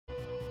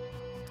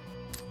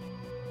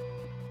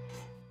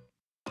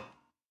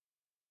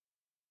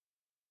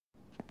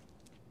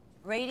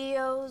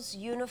Radios,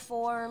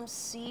 uniforms,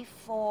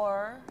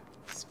 C4,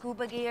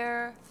 scuba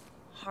gear,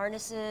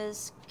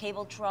 harnesses,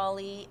 cable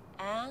trolley,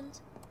 and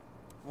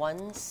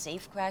one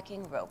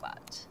safe-cracking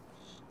robot.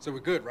 So we're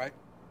good, right?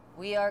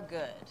 We are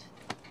good.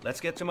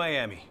 Let's get to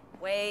Miami.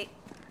 Wait.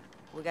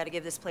 We gotta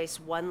give this place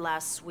one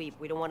last sweep.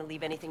 We don't want to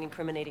leave anything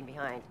incriminating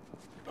behind.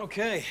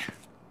 Okay.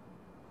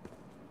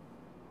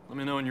 Let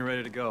me know when you're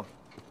ready to go.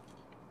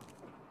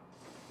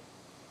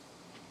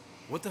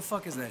 What the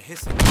fuck is that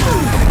hissing?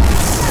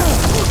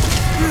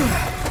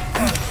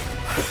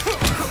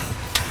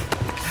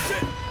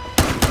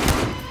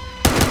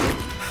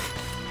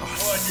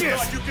 Oh, shit! You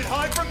thought you could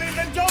hide from me,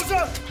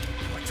 Mendoza?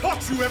 I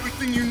taught you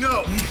everything you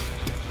know.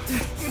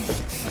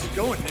 How's it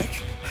going,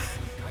 Nick?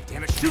 God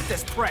damn it, shoot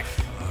this prick!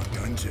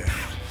 Gun jam.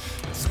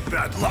 It's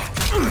bad luck.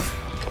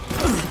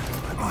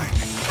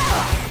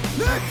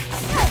 Nick!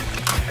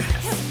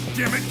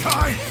 Damn it,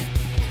 Kai!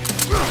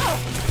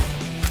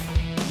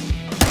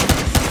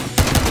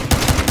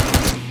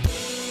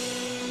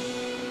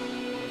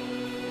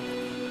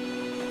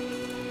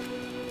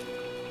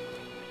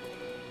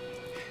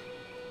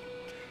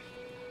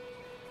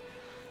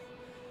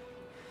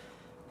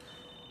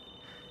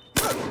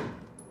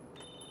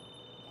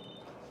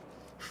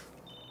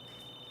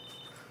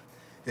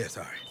 Yeah,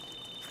 sorry.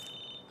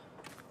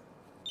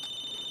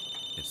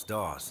 It's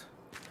Dawes.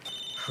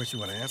 What, you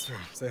want to answer?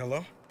 Say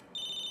hello?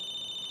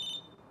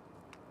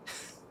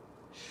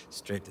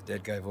 Straight to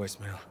dead guy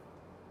voicemail.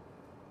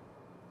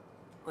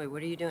 Wait,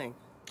 what are you doing?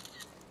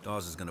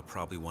 Dawes is gonna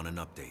probably want an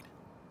update.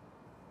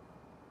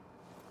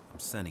 I'm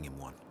sending him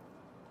one.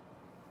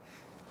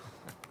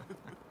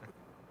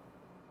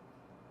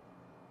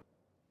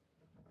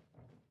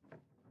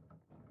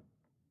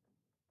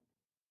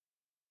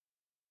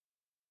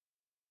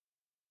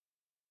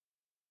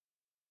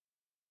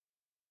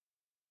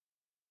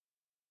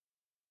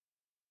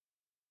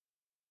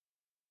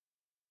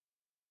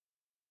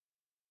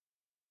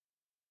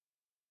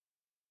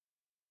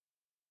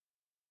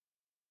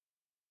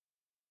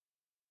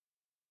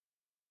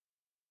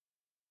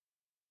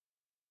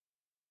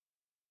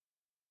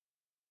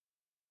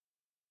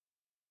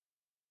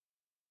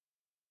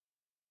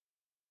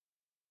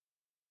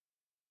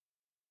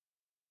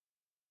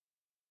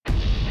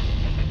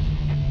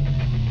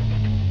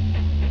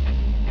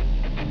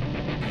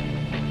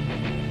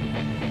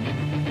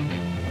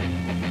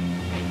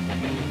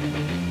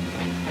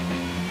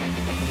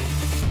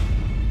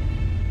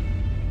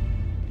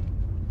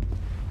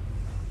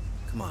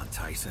 Come on,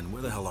 Tyson,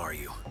 where the hell are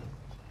you?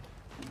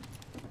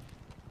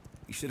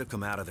 You should have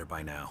come out of there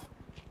by now.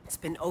 It's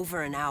been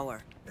over an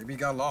hour. Maybe he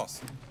got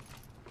lost.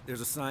 There's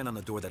a sign on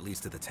the door that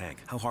leads to the tank.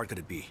 How hard could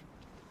it be?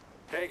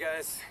 Hey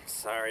guys,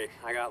 sorry,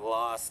 I got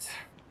lost.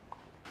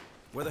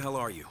 Where the hell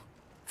are you?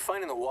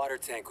 Finding the water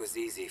tank was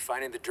easy.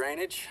 Finding the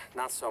drainage,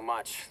 not so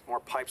much. More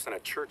pipes than a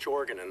church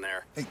organ in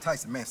there. Hey,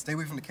 Tyson, man, stay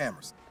away from the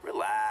cameras.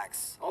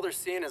 Relax. All they're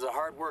seeing is a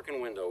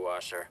hard-working window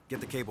washer. Get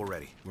the cable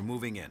ready. We're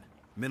moving in.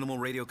 Minimal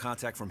radio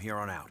contact from here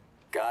on out.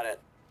 Got it.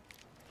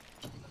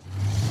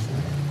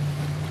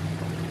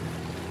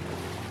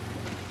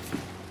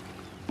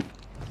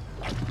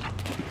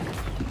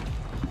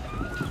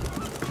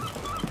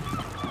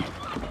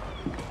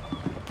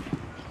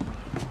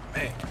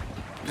 Man,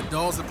 did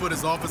Dawes have put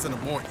his office in a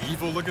more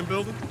evil-looking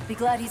building? Be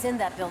glad he's in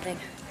that building.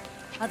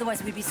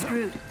 Otherwise, we'd be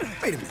screwed.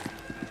 Wait a minute.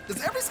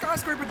 Does every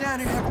skyscraper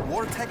down here have a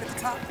water tank at the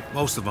top?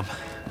 Most of them.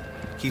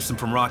 Keeps them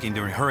from rocking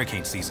during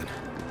hurricane season.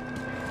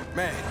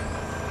 Man,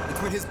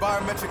 between his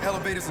biometric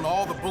elevators and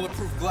all the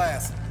bulletproof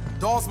glass,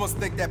 Dawes must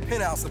think that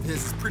penthouse of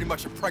his is pretty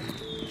much impregnable.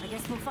 I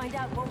guess we'll find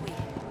out, won't we?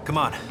 Come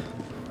on.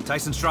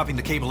 Tyson's dropping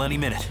the cable any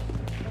minute.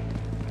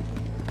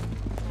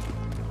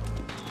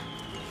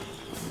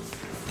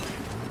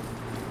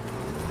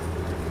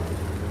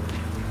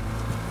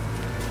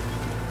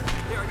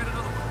 Here, I got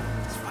another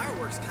one. These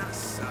fireworks kind of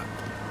suck.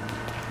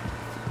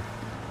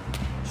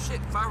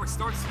 Shit, fireworks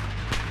starts.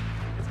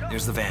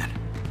 There's the van.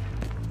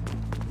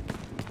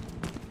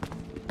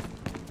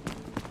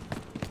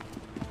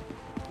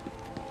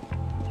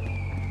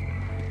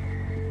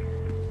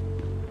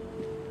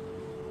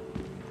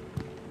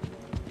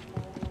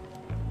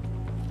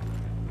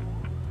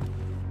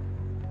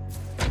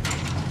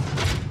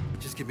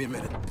 Just give me a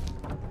minute.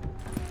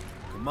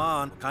 Come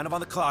on, kind of on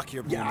the clock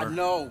here, Boomer. Yeah, I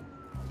know.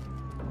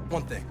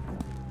 One thing.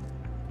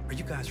 Are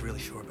you guys really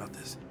sure about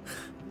this?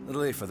 A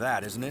little late for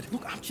that, isn't it?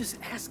 Look, I'm just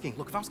asking.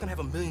 Look, if I was gonna have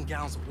 1,000,000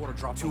 gallons of water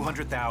dropped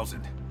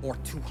 200,000. or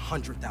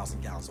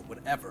 200,000 gallons or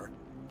whatever,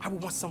 I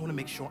would want someone to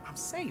make sure I'm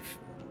safe.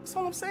 That's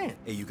all I'm saying.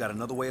 Hey, you got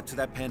another way up to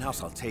that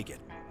penthouse? I'll take it.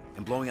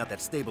 And blowing out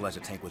that stabilizer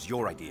tank was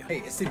your idea. Hey,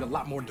 it seemed a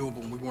lot more doable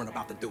when we weren't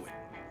about to do it.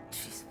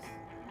 Jesus.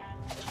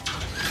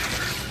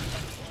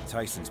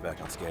 Tyson's back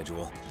on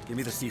schedule. Give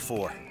me the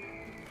C4.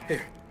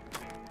 Here.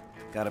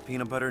 Got a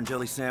peanut butter and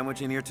jelly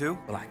sandwich in here too?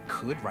 Well, I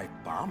could write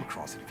bomb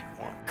across it if you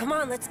want. Come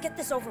on, let's get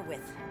this over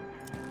with.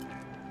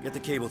 Get the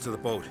cable to the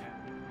boat.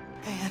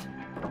 Man,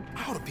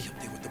 I ought to be up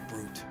there with the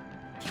brute.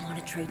 You want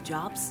to trade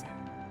jobs?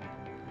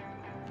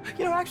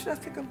 You know, actually, I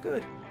think I'm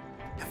good.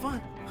 Have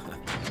fun.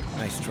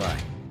 Nice try.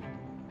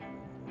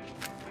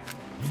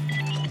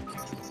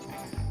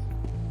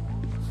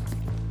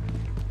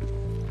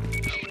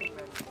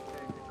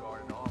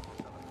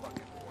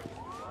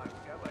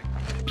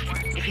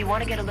 If you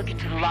want to get a look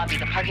into the lobby,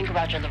 the parking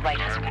garage on the right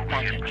has a good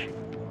vantage.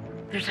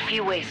 There's a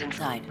few ways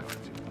inside.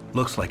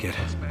 Looks like it.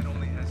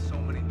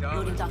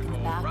 Loading dock in the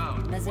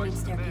back, mezzanine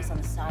staircase on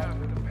the side.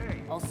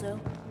 Also,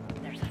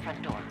 there's the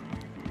front door.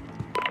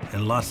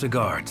 And lots of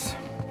guards.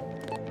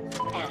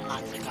 And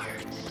lots of guards.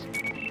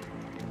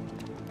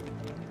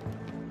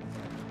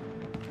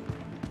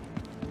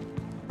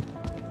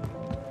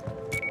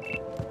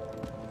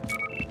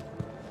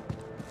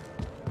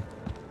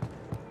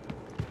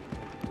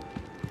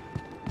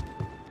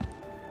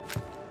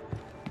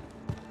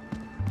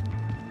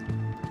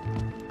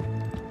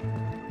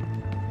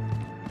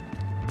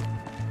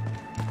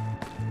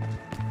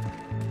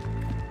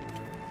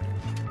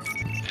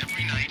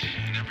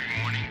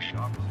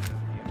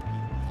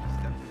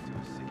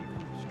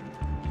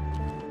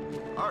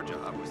 Our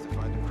job was to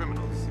find the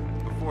criminals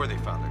before they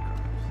found their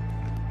crimes.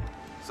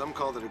 Some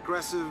called it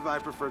aggressive, I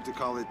prefer to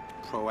call it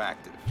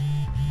proactive.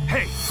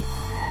 Hey!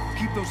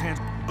 Keep those hands...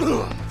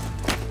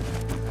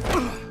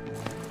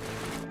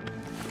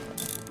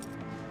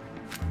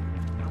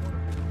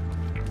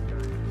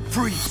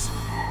 Freeze!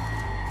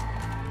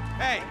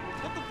 Hey,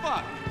 what the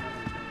fuck?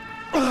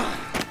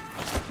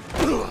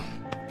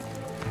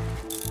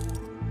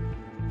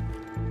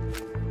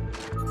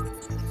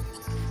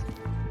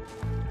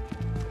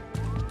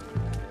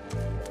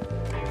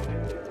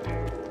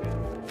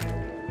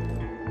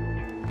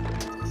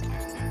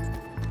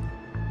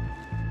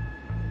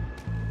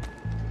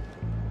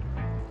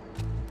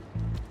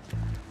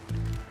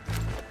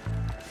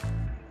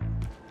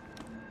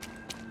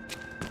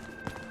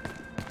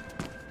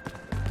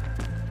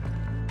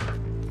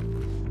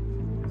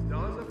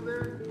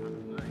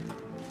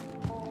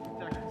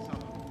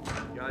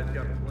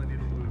 Got plenty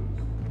to lose.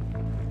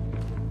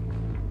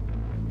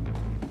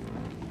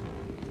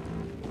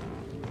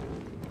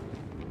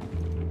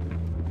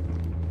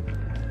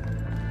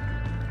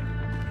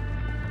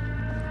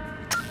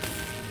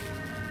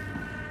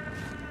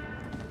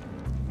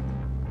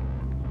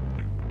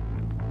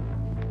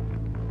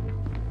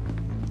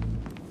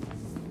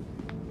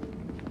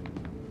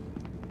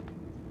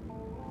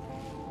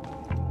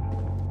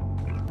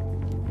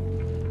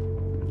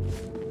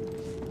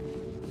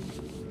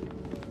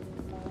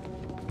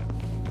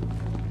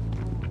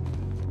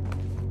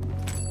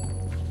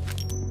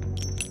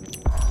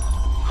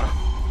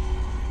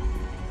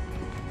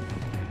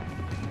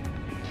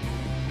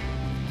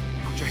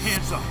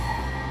 Hands up.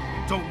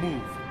 Don't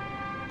move.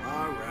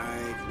 All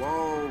right,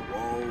 whoa.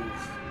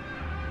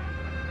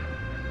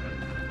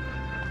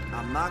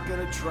 I'm not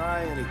gonna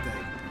try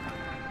anything.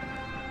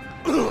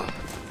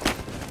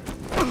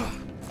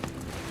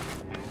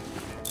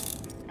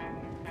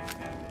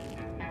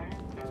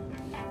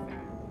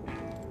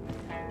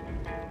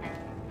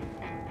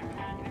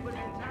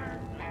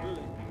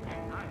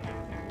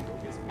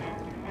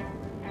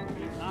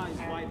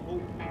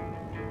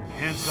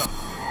 Hands up.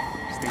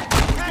 Stay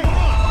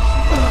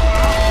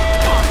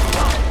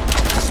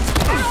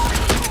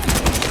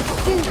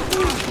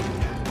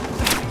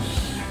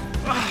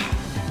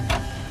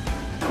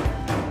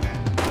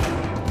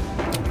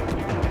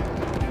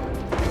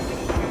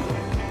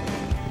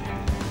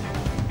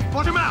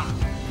Put him out!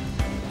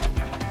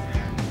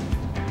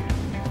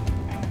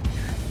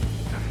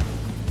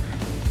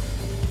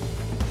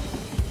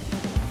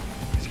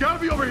 He's gotta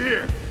be over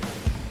here!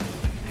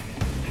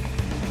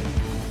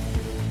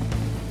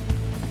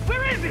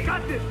 Where is he?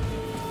 Got this!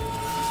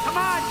 Come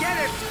on, get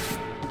him!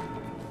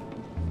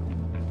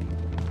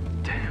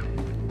 Damn.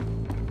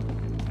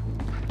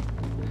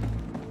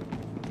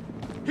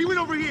 He went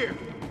over here!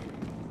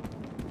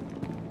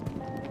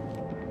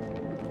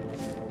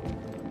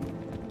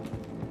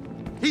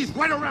 He's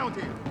right around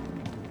here!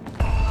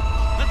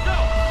 Let's go!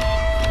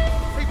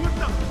 Hey,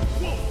 what's up?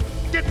 Whoa!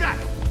 Get back!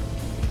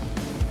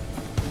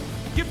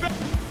 Get back!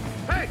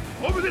 Hey,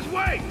 over this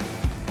way!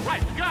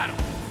 Right, we got him!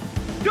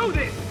 Do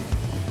this!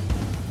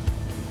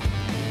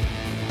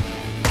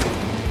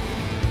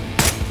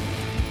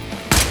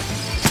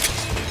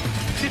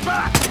 Get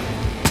back!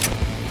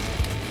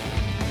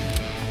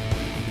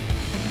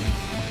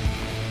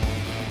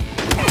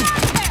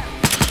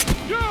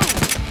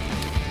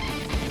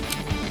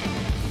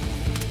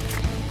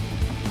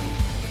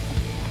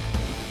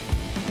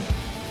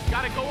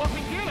 Gotta go up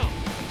and get him!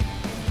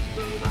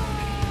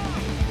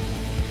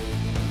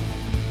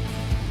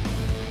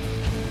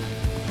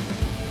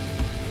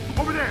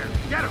 Over there!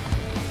 Get him!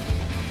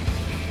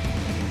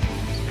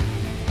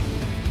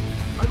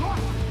 I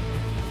lost him!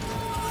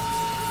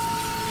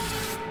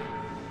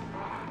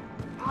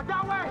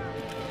 That way!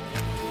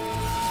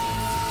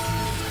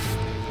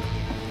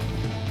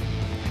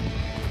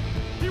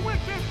 He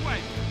went this way!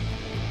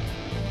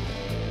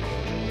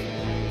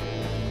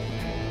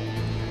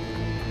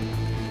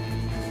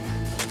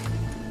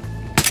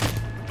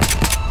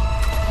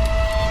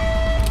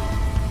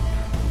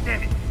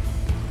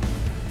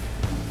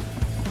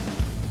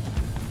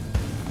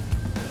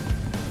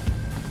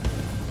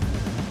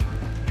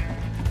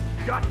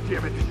 God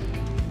damn it!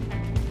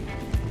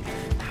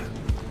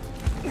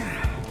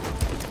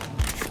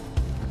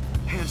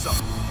 Hands up.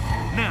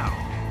 Now.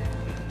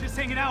 Just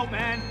hanging out,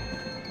 man.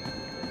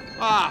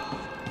 Ah!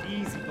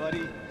 Easy,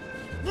 buddy.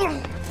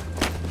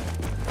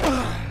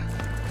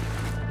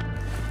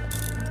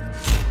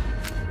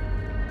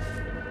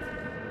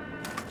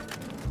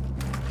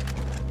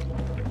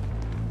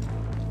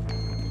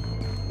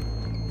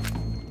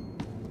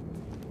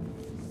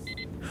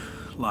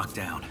 Locked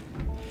down.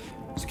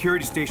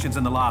 Security station's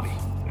in the lobby.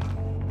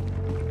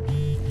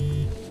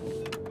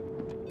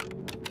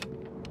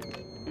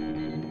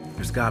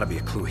 There's gotta be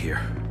a clue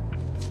here.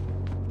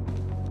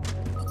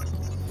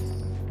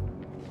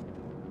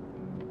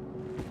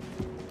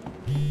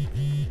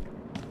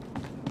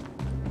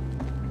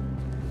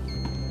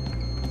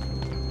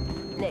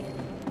 Nick,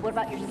 what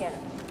about your scanner?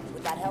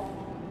 Would that help?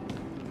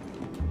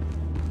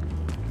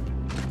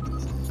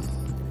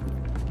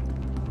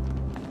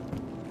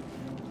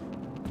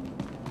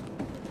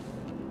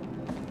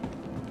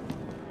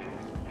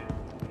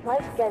 Try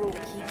scanning the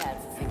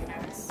keypad for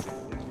fingerprints.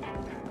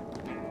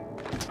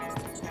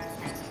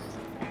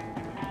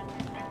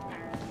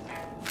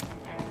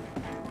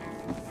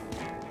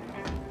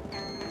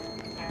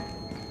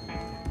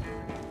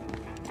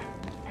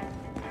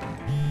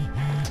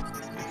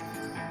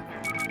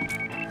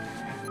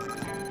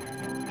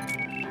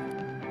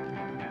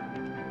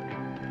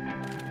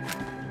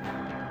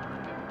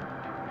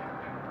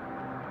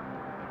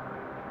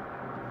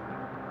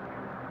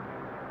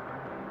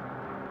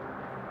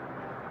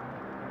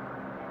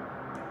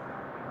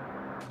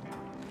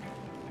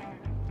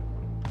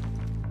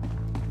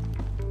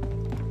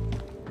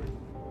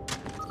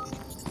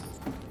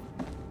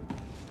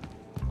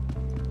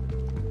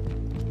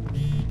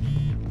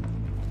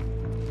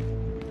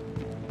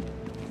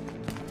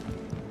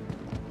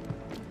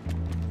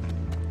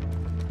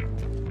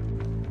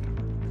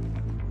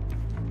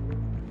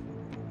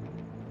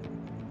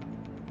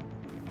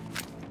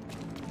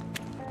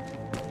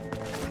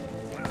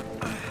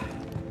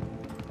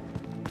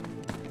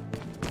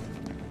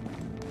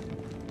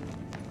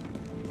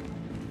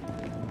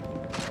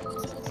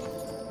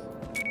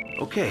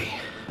 Okay,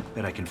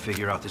 bet I can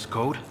figure out this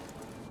code.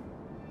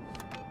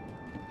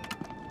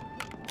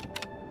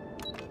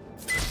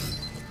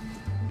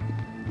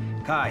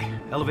 Kai,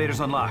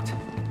 elevator's unlocked.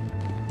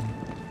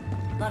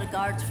 A lot of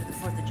guards for the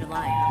 4th of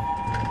July,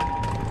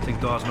 huh?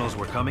 Think Dawes knows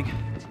we're coming?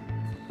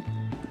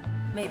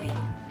 Maybe.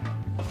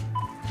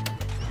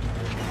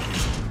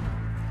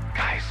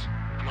 Guys,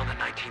 I'm on the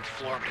 19th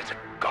floor, but it's a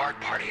guard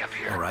party up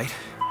here. All right,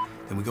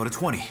 then we go to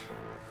 20.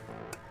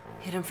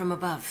 Hit him from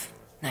above.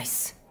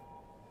 Nice.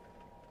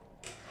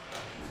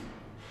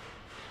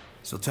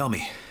 So tell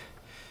me,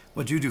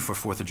 what'd you do for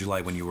 4th of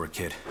July when you were a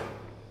kid?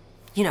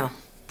 You know,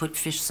 put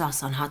fish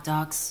sauce on hot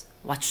dogs,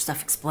 watch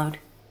stuff explode.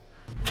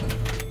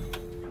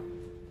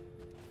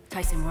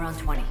 Tyson, we're on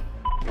 20.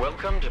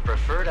 Welcome to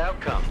Preferred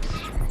Outcomes.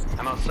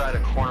 I'm outside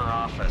a corner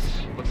office.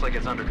 Looks like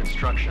it's under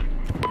construction.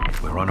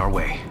 We're on our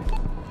way.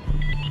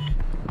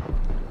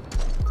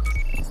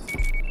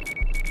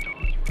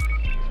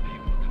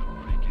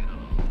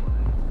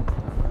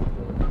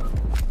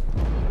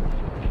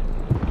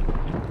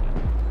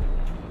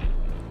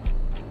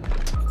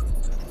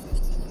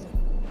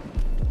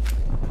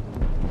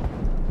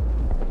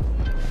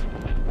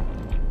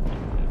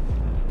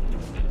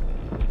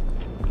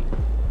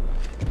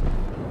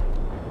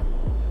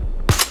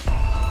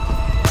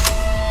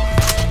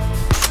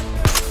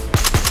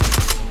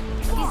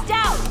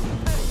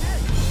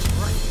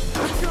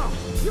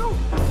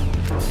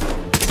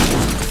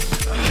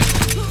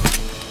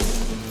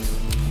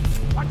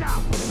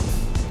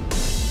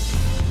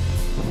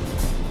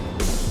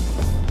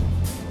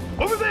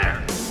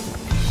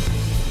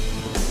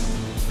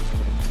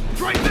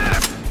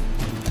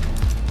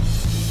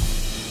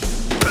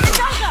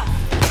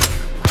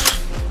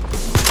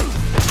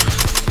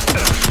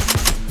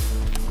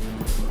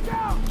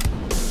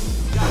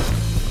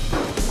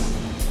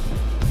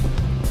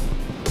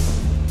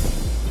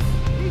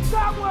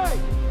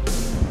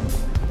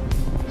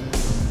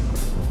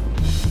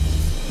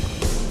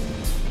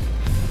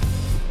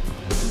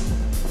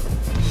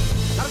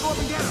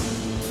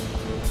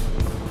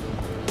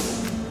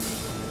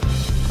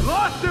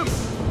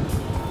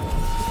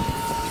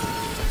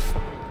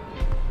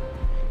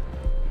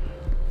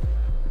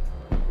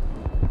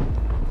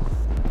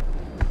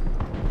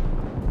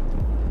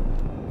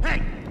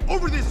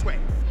 Over this way!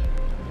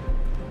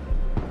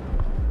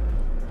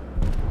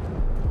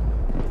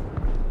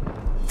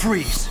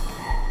 Freeze!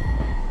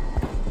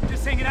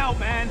 Just hanging out,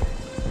 man.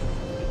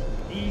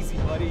 Easy,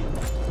 buddy.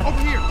 Over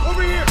here!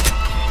 Over here!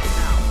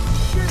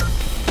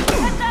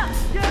 Heads up!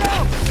 Get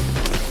out!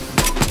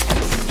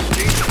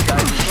 Jesus,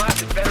 guys, this glass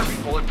had better be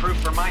bulletproof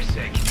for my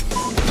sake.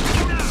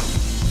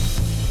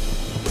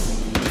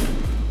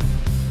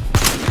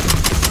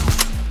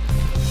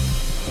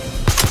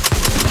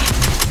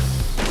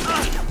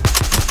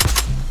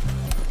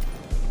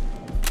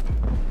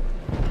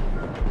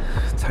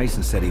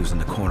 Tyson said he was in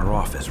the corner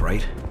office,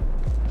 right?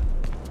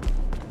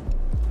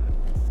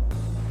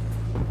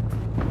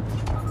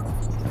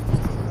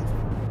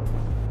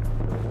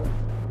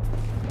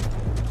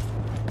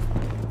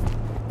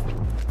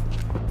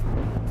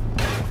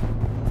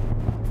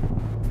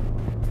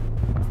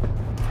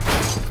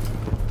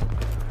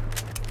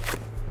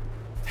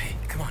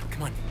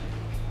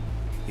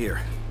 Here,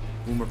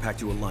 Boomer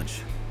packed you a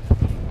lunch.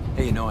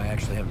 Hey, you know, I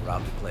actually haven't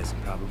robbed a place in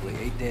probably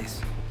 8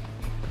 days.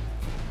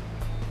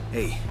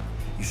 Hey,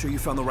 you sure you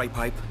found the right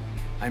pipe?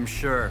 I'm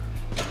sure.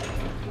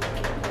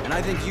 And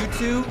I think you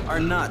two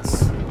are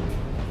nuts.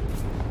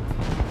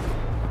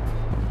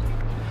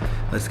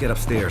 Let's get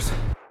upstairs.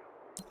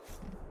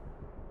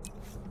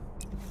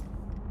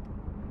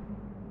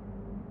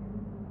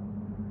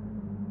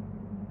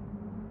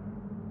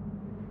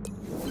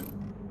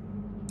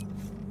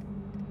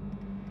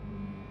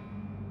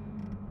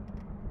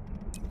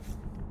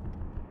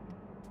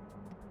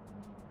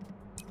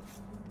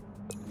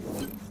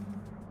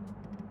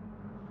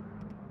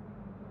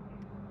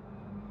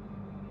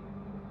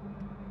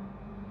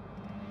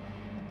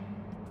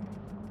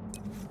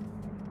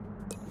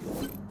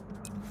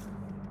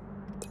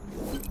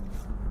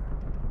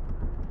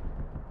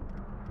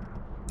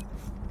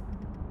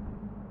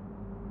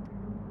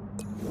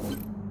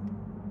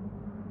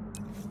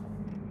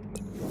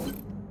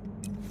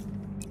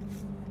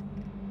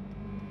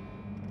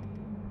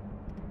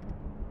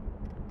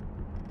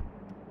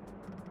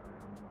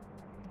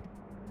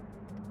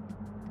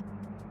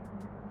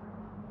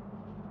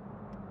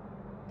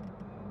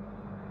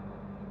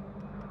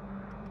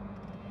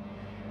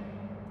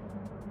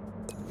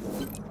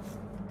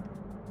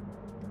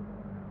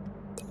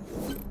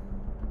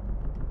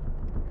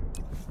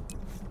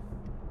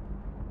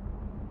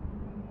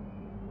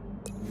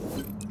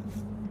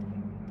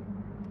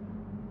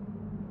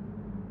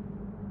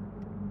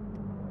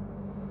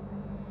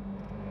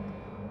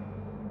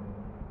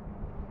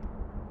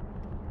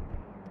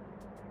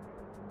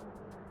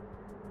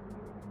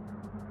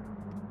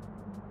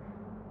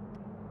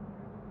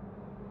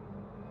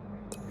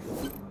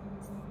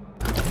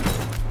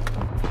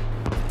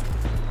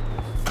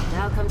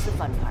 Now comes the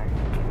fun part.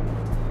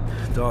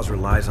 Dawes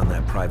relies on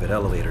that private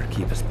elevator to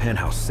keep his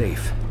penthouse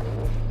safe.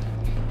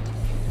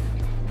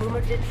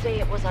 Boomer did say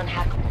it was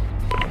unhackable.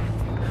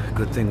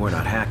 Good thing we're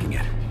not hacking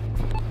it.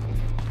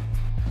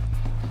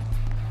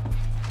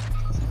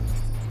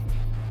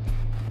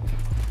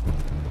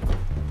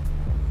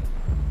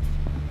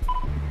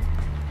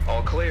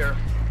 All clear.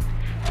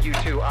 You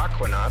two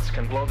Aquanauts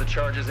can blow the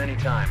charges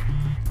anytime.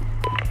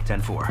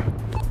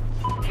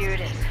 10-4. Here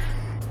it is.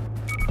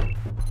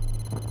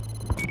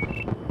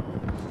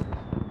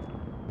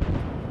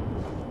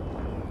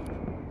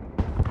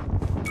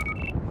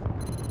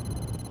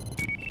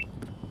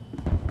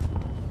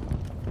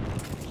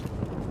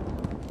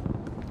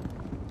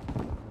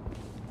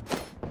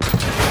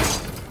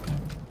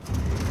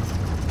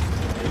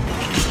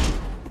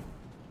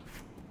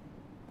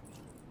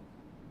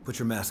 Put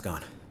your mask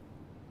on.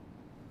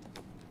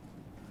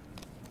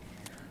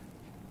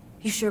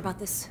 You sure about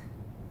this?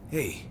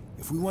 Hey,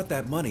 if we want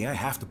that money, I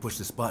have to push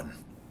this button.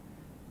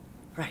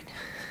 Right.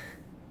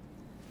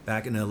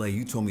 Back in LA,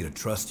 you told me to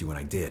trust you, and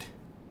I did.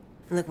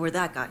 And look where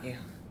that got you.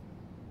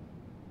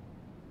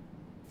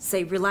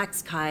 Say,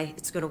 relax, Kai.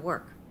 It's gonna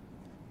work.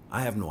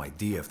 I have no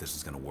idea if this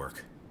is gonna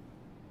work.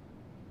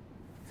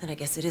 Then I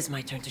guess it is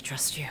my turn to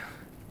trust you.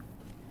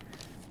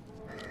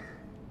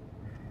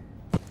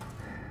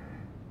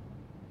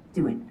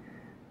 Do it.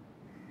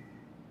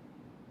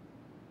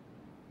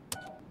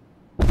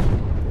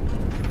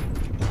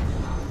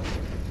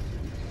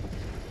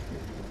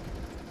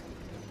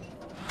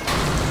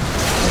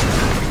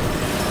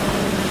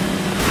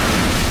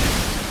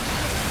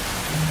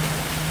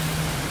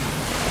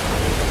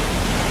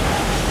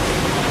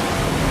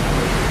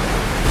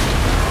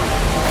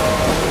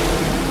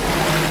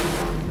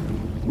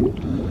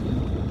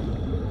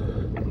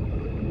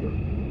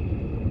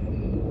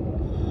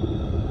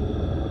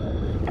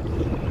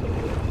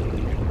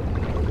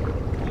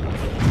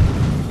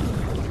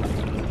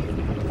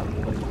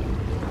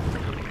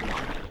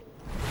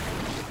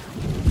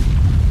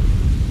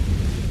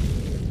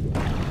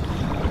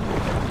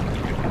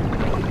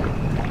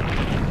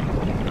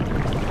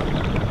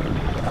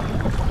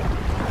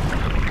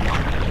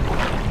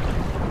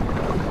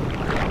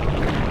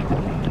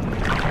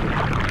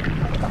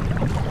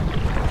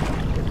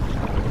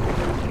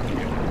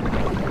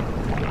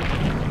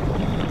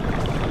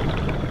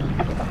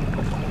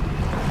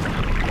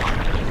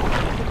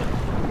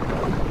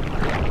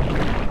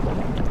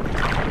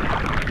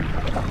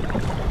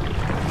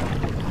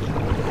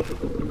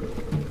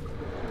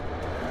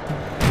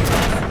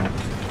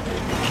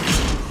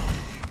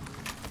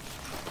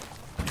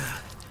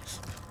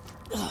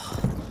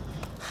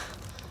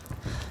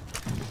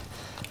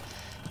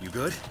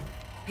 Good?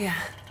 Yeah,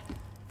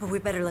 but we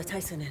better let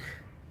Tyson in.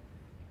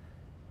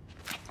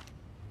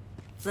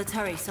 Let's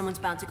hurry. Someone's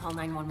bound to call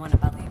 911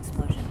 about the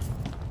explosion.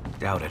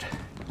 Doubt it.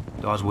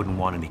 Dawes wouldn't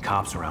want any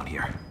cops around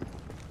here.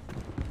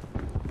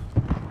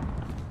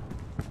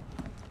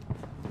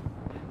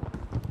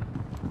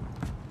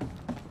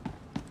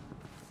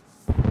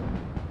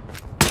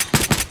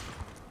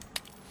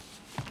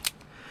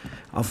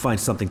 I'll find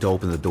something to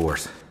open the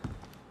doors.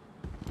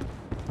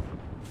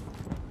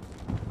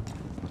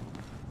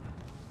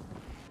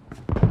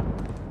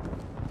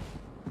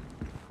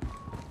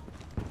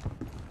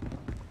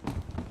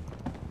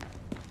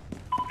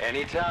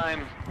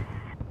 Anytime.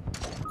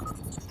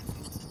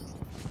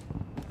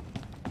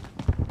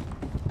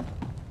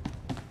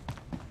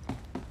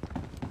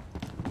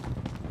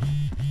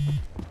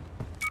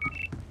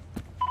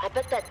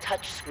 bet that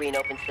touch screen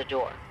opens the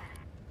door.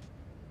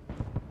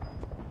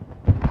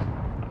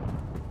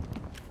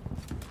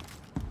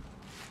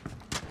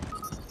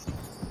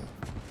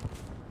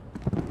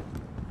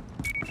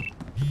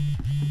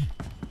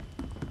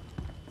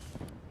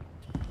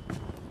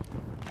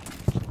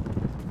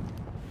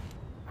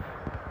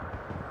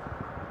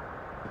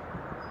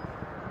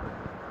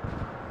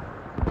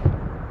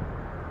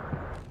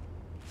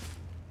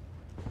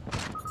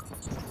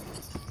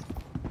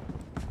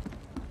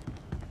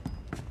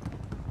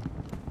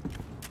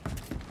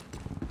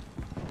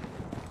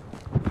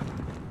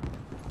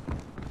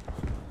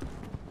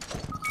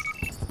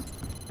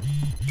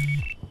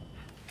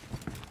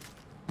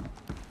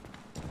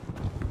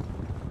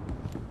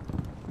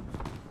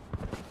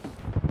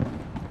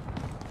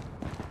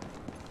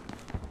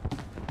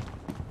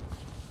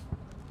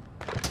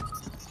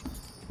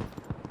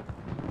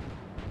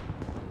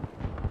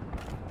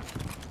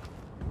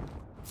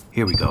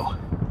 Here we go.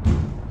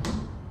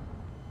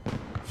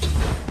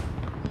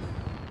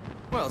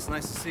 Well, it's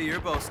nice to see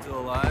you're both still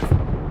alive.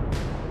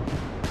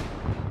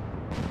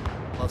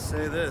 I'll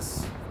say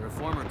this, for a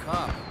former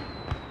cop,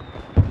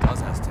 Dawes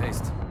has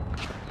taste.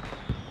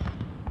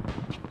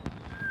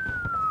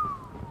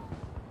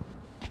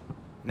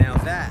 Now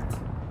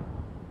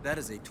that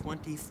is a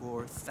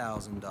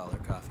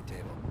 $24,000 coffee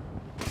table.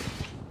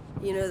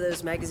 You know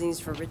those magazines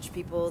for rich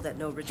people that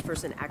no rich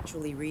person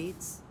actually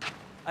reads?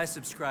 I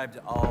subscribe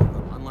to all of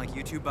them. Unlike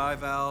you two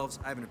bivalves,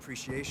 I have an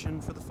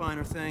appreciation for the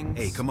finer things.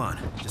 Hey, come on.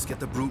 Just get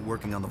the brute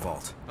working on the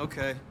vault.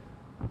 Okay.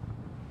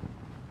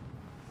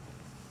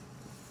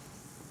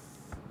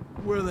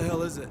 Where the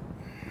hell is it?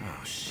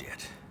 Oh,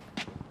 shit.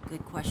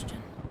 Good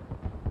question.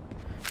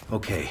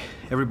 Okay,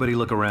 everybody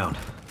look around.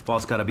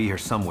 Vault's gotta be here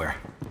somewhere.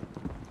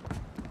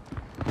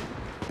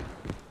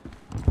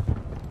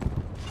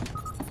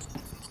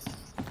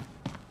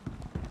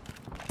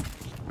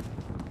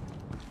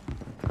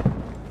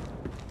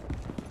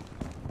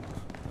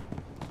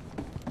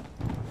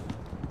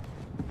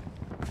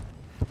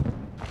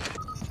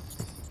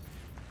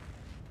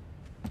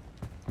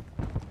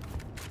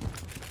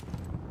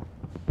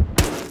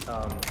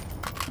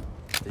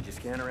 Did you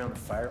scan around the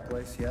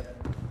fireplace yet?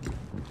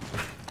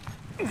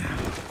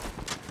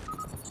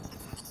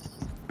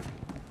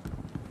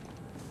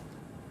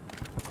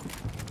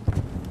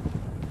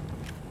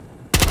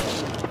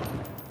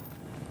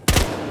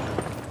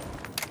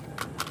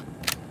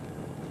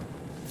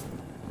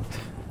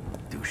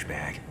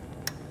 Douchebag.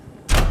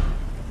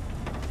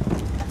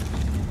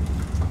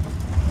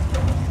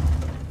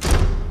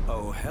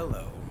 Oh,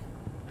 hello.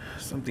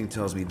 Something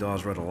tells me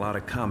Dawes read a lot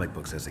of comic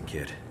books as a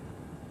kid.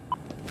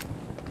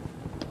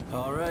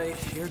 All right,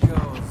 here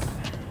goes.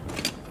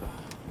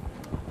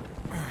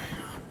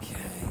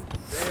 Okay,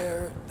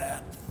 there,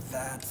 that.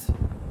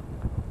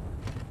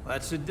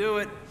 That should do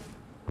it.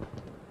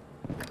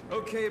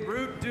 Okay,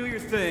 Brute, do your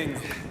thing.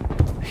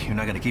 You're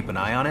not gonna keep an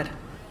eye on it?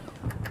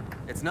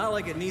 It's not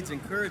like it needs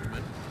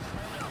encouragement.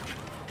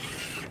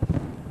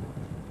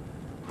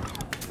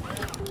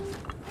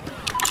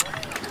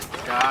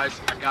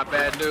 Guys, I got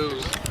bad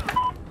news.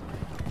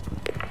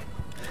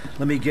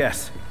 Let me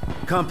guess.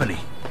 Company.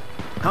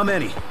 How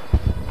many?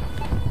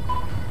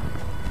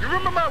 You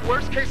remember my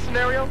worst case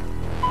scenario?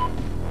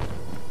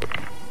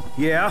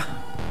 Yeah?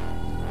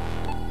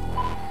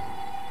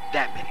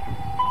 That many.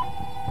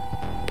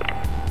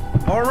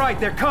 All right,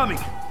 they're coming.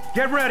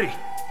 Get ready.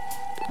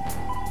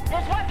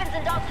 There's weapons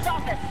in Dawes'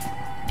 office.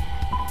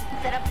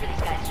 Set up for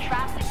these guys.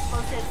 Traps,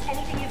 explosives,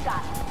 anything you've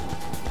got.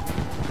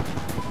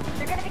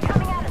 They're gonna be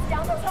coming at us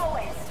down those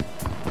hallways.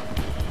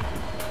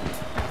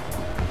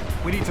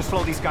 We need to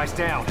slow these guys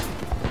down.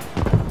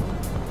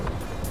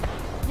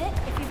 Nick,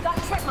 if you've got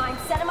trip mines,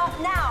 set them up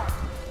now.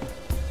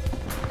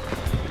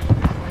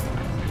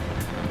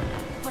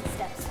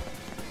 Footsteps.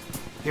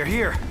 They're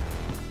here.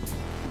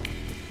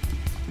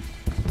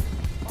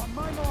 On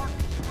my mark,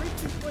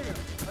 reach and clear.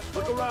 Let's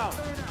look around.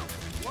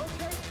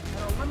 Locate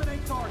and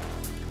eliminate targets.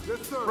 Yes,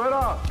 sir. Spread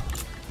out.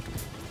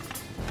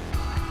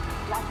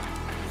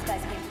 These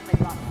guys came to play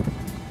rough.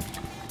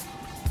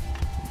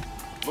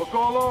 Look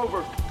all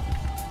over.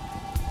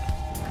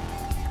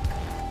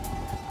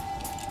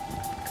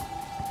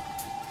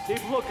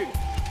 Keep looking.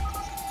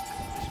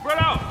 Spread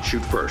out.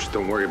 Shoot first.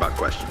 Don't worry about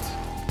questions.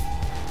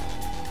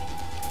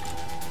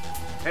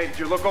 Hey, did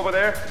you look over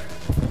there?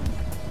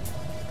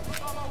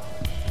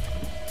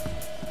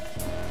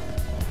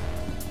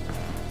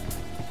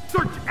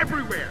 Search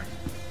everywhere.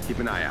 Keep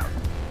an eye out.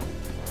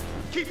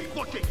 Keep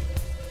looking.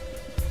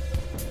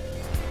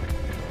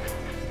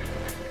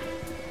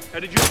 Hey,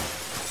 did you...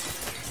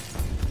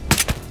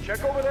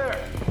 Check over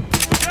there.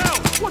 Now,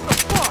 what the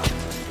fuck?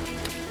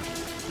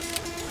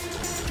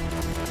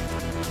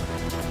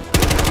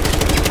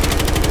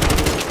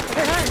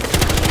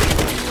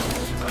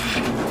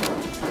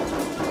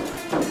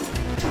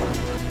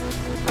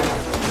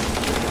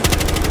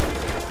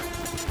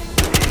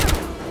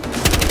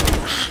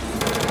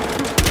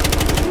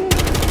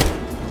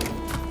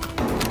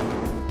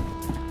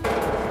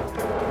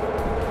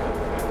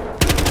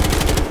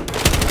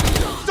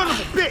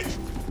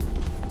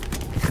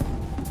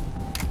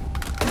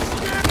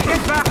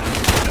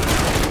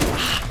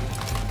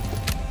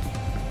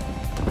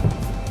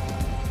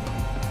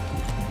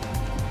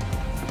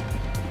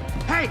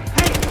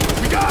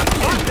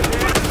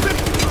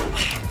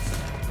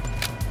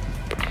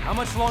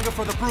 much longer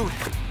for the brute?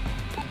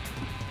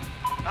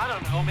 I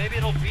don't know, maybe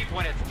it'll beep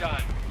when it's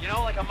done. You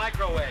know, like a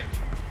microwave.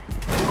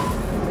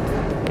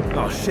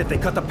 Oh shit, they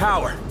cut the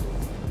power.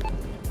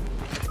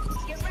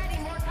 Get ready,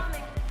 more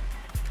coming.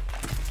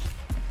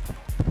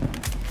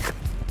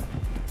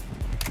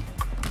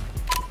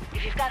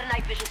 If you've got a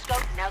night vision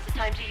scope, now's the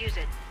time to use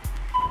it.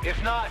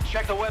 If not,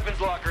 check the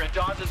weapons locker in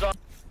Dawes' office.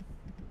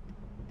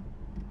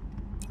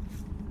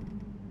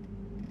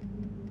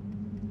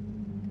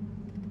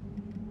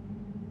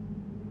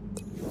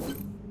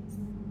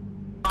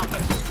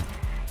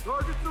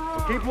 Targets are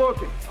on. Keep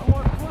looking. I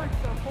want flanks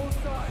on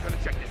both sides. Gonna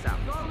check this out.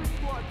 Charlie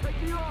squad, take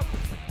the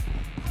office.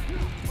 You,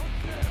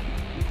 upstairs.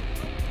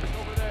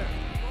 Over there.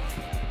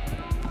 Get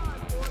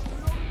online, boys. We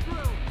know the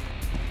drill.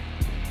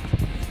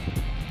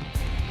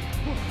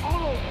 Look,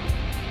 all over.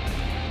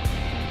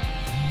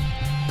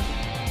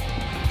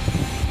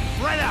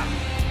 Right out.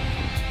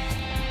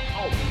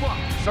 Oh, fuck.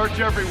 Search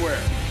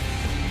everywhere.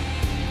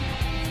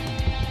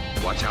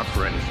 Watch out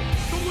for anything.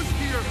 Someone's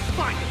here.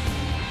 Find it.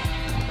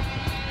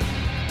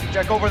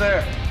 Check over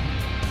there.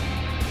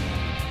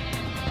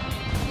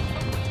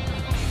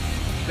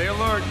 Stay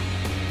alert.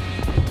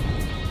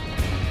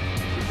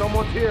 If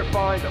someone's here,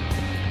 find them.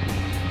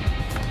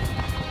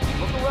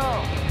 Look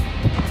around.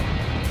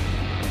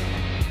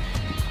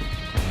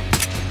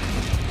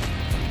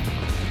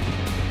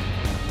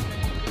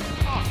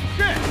 Oh,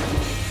 shit!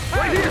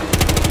 Right here!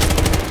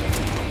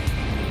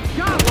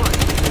 Got one!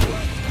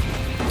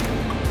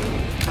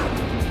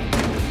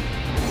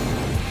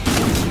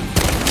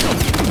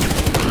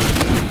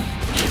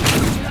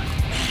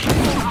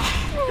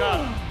 Got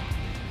him.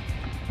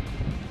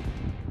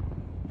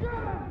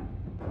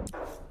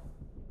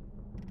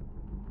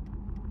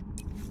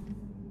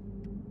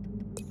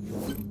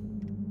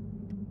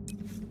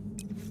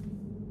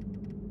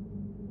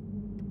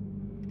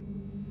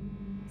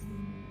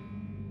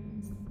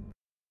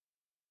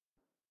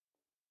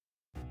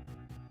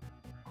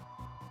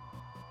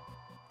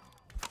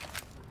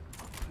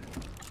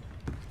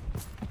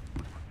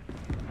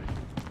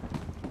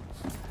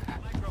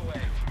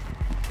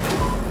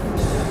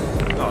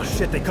 Oh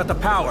shit, they cut the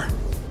power.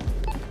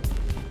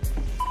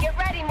 Get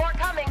ready, more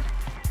coming.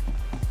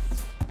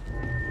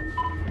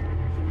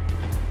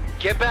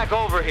 Get back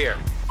over here.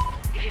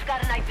 If you've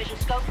got a night vision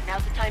scope,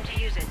 now's the time to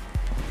use it.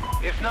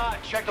 If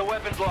not, check the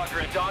weapons locker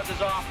in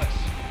Dawes' office.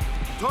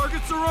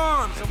 Targets are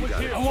armed. Someone's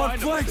here. I want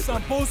flanks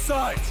on both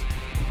sides.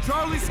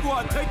 Charlie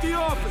squad, take the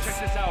office. Check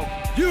this out.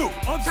 You,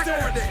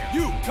 upstairs.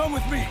 You, come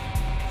with me.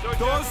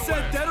 Dawes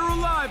said dead or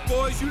alive,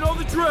 boys. You know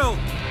the drill.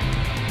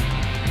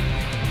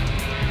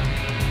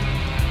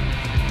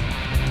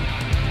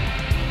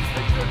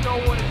 Make sure no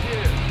one is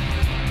here.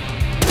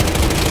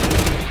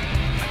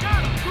 I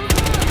got him. Through the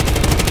line.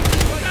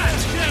 God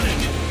damn it.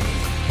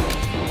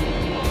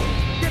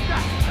 Get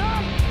that.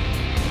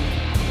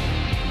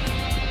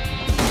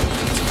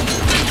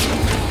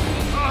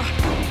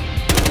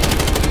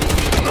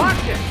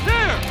 Watch it.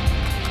 There.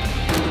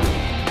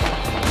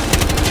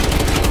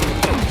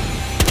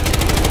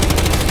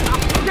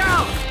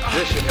 Down.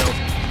 This should help.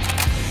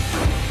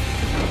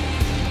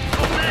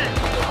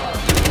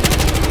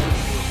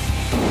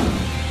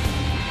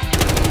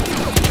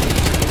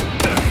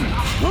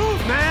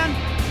 Move, man!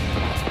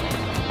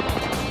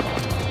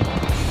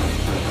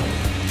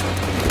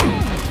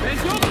 Bend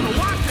over,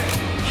 watch it!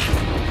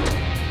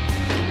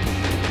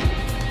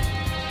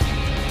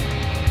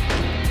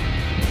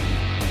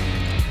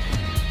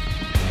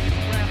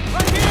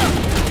 Right here!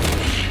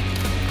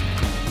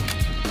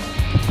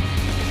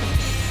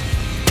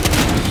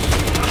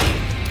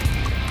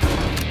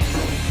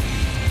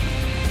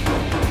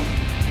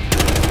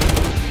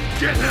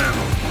 Get him!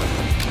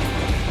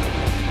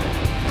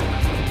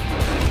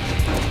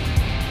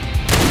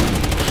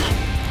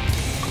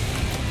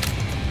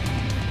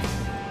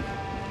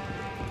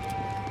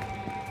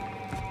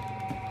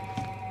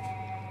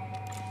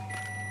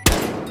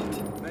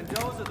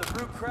 Mendoza, the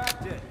brute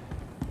cracked it.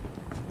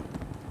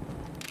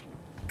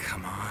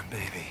 Come on,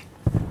 baby.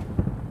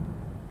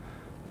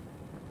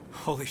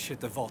 Holy shit,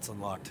 the vault's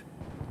unlocked.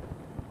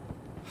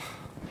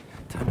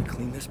 Time to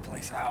clean this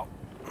place out.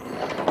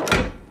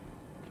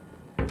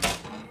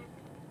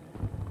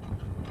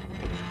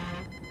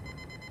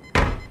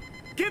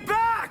 Get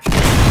back!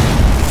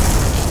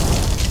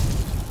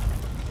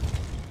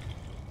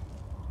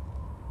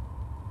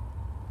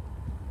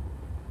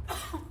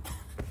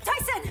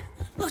 Tyson!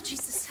 Oh,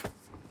 Jesus.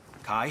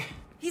 Kai?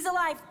 He's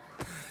alive.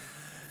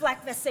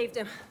 Black Vest saved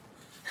him.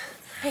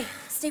 Hey,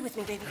 stay with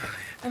me, baby.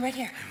 I'm right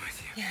here. I'm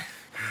with you. Yeah.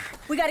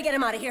 We gotta get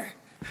him out of here.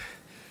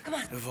 Come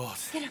on. The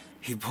vault. Get him.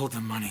 He pulled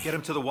the money. Get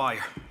him to the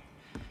wire.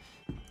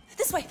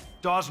 This way.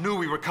 Dawes knew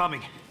we were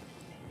coming.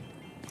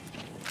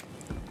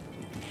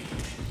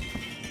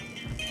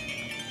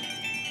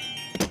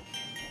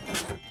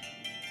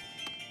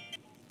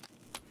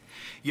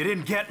 You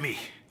didn't get me.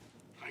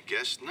 I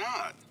guess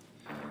not.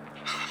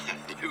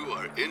 You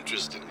are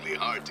interestingly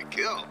hard to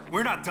kill.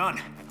 We're not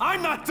done.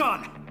 I'm not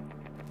done!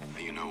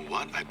 You know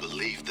what? I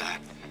believe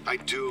that. I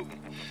do.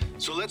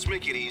 So let's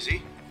make it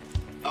easy.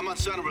 I'm on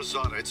Santa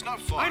Rosada. It's not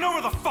far. I know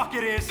where the fuck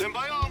it is! Then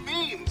by all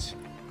means,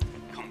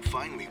 come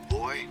find me,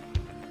 boy.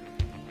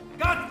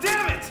 God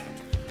damn it!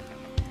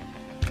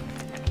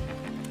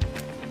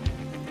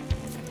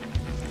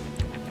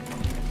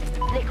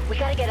 Nick, we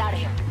gotta get out of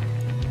here.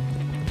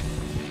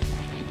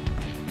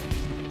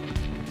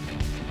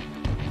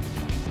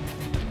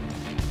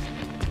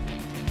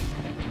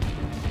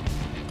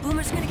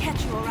 Boomer's gonna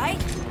catch you, all right?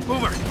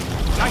 Boomer!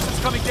 Tyson's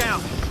coming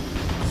down!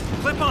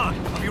 Clip on!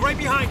 I'll be right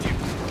behind you!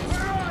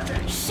 Where are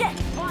they? Shit!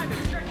 Find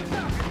them! Check this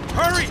out!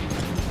 Hurry!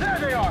 There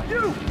they are!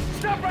 You!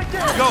 Stop right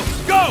there! Go!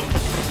 Go!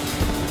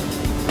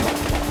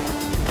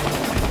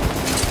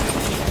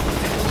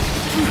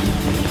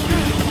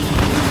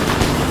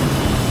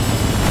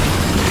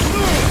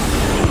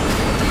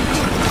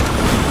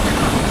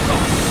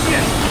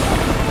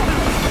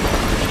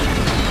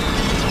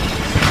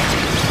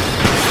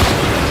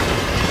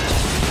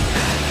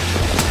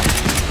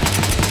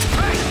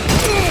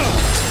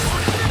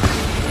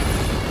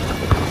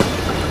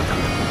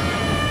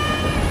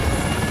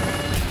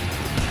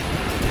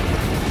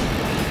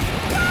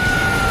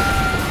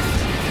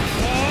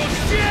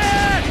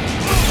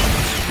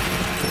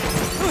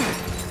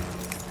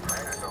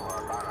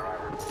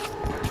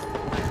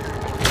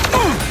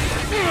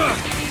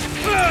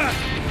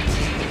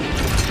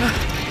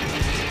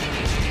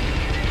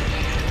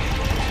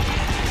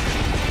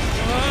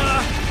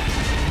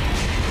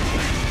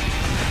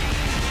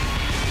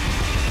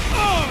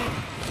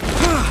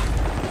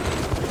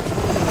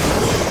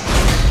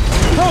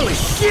 Holy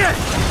shit!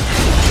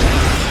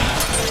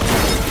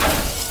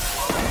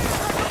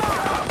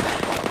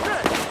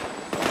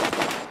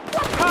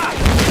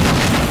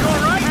 You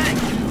alright? Hank,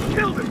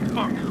 kill this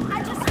punk!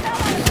 I just fell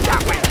out of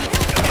that way.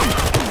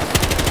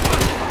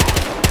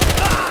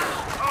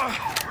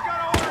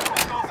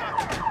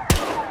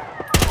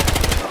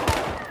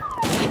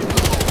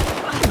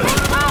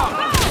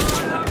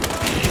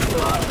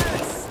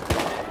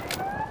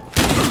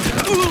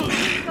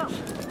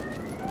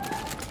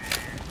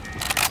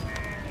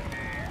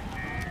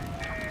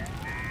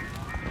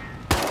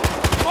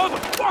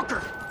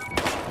 Motherfucker!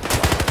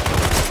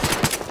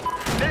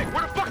 Nick,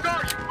 where the fuck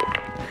are you?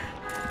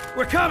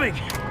 We're coming!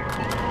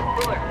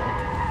 Boomer,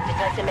 did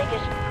Tyson make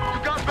it? You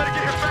guys better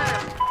get here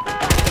fast!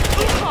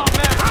 Oh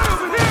man,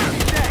 over here!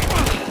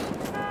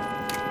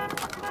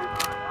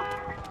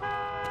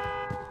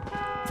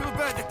 Too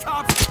bad the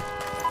cops...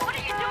 What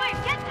are you doing?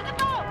 Get to the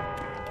boat!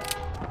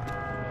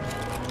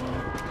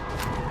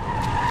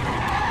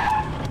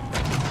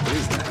 What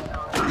is that?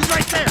 He's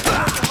right there!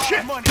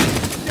 Shit! Money.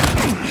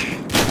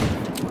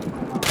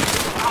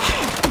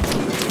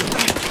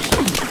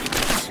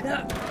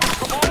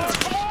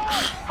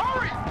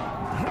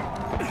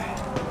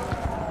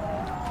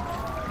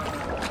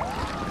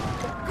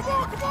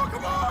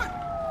 Come on!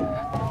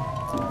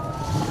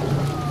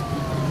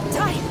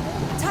 Ty,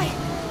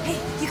 hey,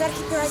 you gotta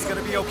keep your eyes It's open.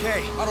 gonna be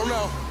okay. I don't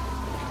know.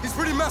 He's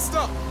pretty messed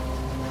up.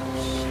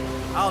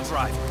 I'll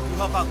drive. You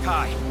help out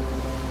Kai.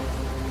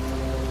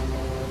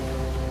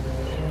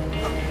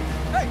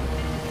 Hey!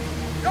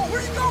 Yo,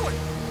 where you going?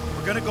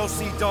 We're gonna go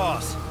see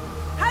Dawes.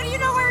 How do you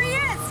know where he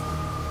is?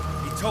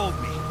 He told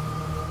me.